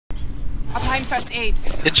Throwing first aid.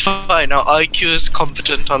 It's fine, our IQ is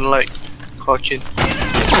competent, unlike Hawking.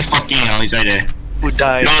 Oh fucking hell, he's right there. Who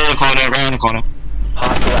died. Right around the corner, right around the corner.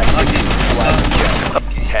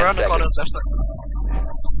 Around the corner, left side.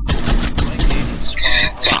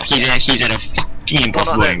 Fuck, he's at a fucking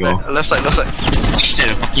impossible angle. Left side, left side. He's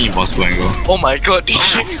at a fucking impossible angle. Oh my god,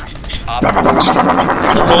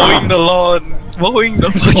 mowing the lawn. Mowing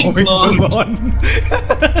the fucking lawn.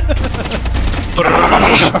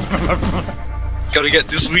 Gotta get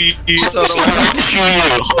this weed out of the way.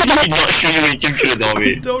 How did he not shoot you when you came through the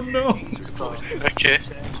doorway? I don't know. Okay.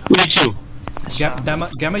 Who did you? Gamma,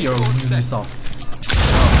 you're Ubisoft.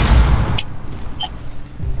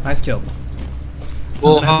 Nice kill.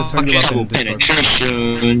 Oh, I'm gonna have to turn you up in Discord.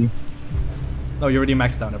 Penetration. No, you're already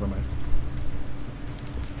maxed out, never mind.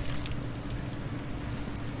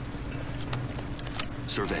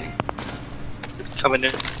 Surveying. Coming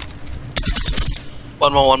in.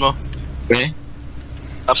 One more. Where?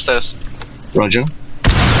 Upstairs. Roger.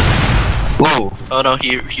 Whoa. Oh no,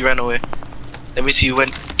 he ran away. That means he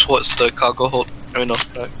went towards the cargo hold. I mean, no,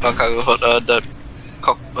 not cargo hold, the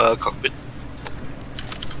cockpit.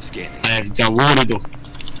 Scanning. I have Zaworido.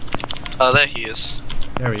 There he is.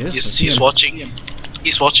 There he is. He's watching.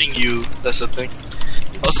 He's watching you. That's the thing.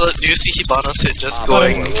 Also, do you see Hibana's hit just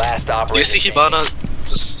going? Do you see Hibana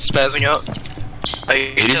just spazzing out? Are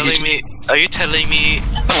you telling me? Are you telling me?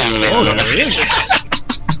 Oh, there he is.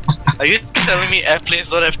 Are you telling me airplanes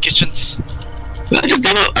don't have kitchens? I just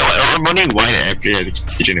don't know. I'm wondering why the airplane had a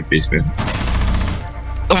kitchen in the basement.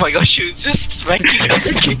 Oh my gosh, she was just smacking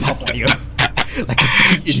everything. Like a fucking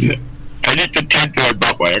idiot. I need to tend to a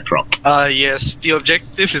barbed wire crop. Yes, the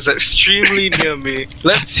objective is extremely near me.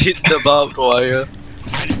 Let's hit the barbed wire.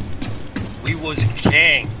 We was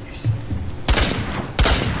kings.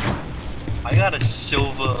 I got a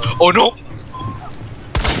silver. Oh no!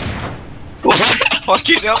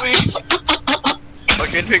 Fucking help me!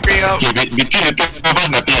 Fucking pick me up. Okay, between the two of us,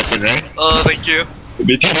 nothing happened, right? Oh, thank you.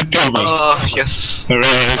 Between the two of us. Oh, yes.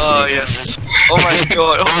 Alright. Oh, yes. Oh my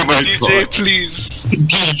god. Oh, my DJ, god. please.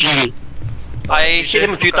 DJ. I hit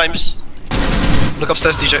him a few times. Look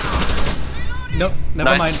upstairs, DJ. No,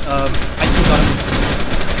 never Nice. mind. I still got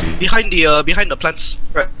him. Behind the plants.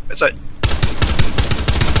 Right side.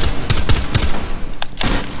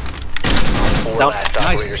 Down.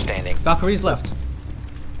 Nice. Valkyrie's left.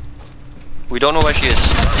 We don't know where she is.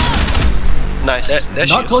 Nice. There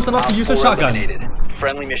she Not is. close enough to use her shotgun.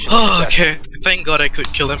 Friendly mission. Oh, okay. Thank god I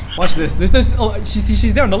could kill him. Watch this. This. Oh,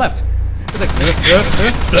 she's there on the left. It's like.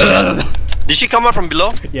 Did she come up from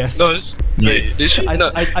below? Yes. No, wait, did she?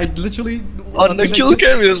 No. I literally On the kill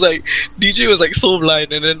cam, it was like DJ was like so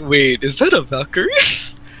blind, and then wait, is that a Valkyrie?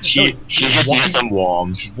 She just needs some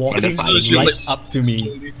warmth. walking For the right like- up to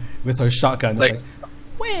me with her shotgun. Like- Like,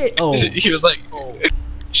 wait. Oh. He was like,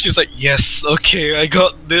 she was like, yes, okay, I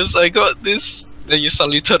got this. Then you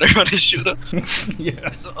suddenly turn around and shoot her.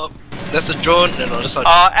 Yeah. So there's a drone, and on the side.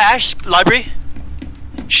 Ash, library.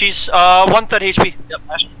 She's 1/3 HP. Yep,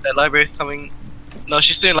 Ash at library coming. No,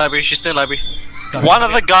 she's still in library. One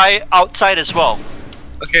other guy outside as well.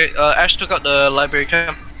 Okay, Ash took out the library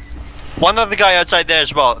cam. One other guy outside there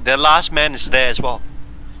as well. Their last man is there as well.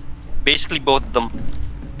 Basically both of them.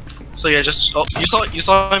 So yeah, just you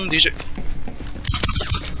saw him, DJ.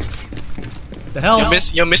 The hell?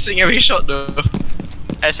 You're missing every shot though.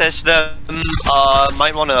 SS them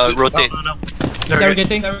might wanna rotate. No.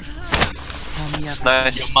 Interrogating.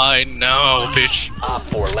 Nice. You're mine now, bitch. Op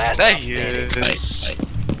 4 last. There he is. Nice.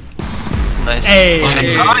 Hey.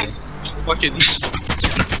 Nice. Fucking.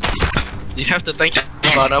 You have to thank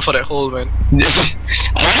Ivana for that hole, man. I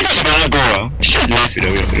want to go. She just left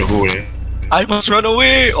with the hole there. I must run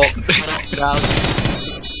away. Oh, down.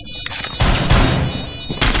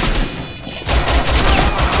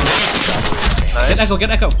 Get Nice. echo. Get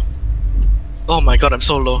echo. Oh my god, I'm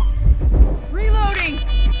so low. Reloading.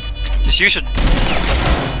 Just use it.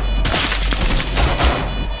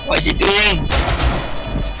 What is he doing?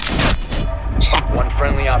 One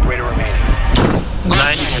friendly operator remaining.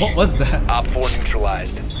 Nice. What was that? Op 4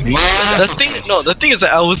 neutralized. The thing is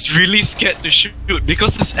that I was really scared to shoot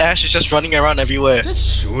because this Ash is just running around everywhere.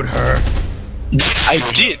 Just shoot her. I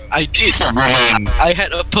did. I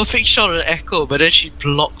had a perfect shot on Echo, but then she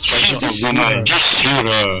blocked my She's shot. a woman. Just shoot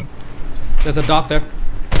her. There's a dock there.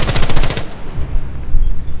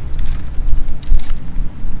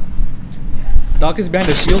 Doc is behind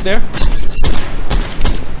the shield there.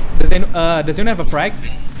 Does anyone have a frag?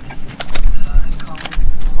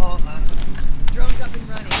 Drones up and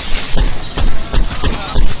running.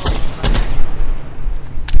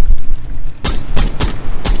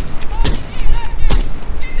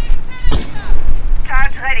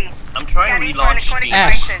 I'm trying to relaunch the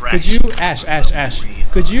Ash, could you Ash?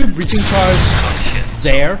 Could you breaching charge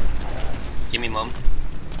there? Give me mom.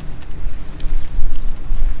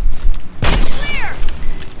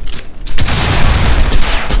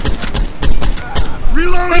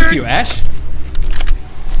 Thank you, Ash.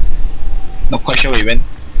 Not quite sure where he went.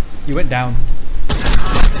 He went down.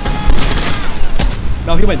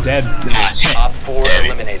 No, he went dead. Nah, shit. Op 4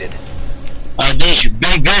 eliminated.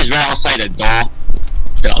 Blackbeard is right outside the door.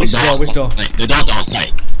 Which door? Which door? Like, the door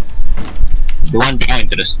outside. The one behind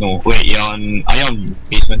into the snow. Wait, are you on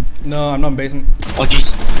basement? No, I'm not in basement. Okay, you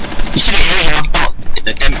see the area here?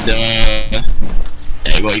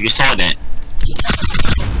 Oh, well, if you saw that.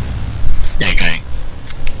 That guy.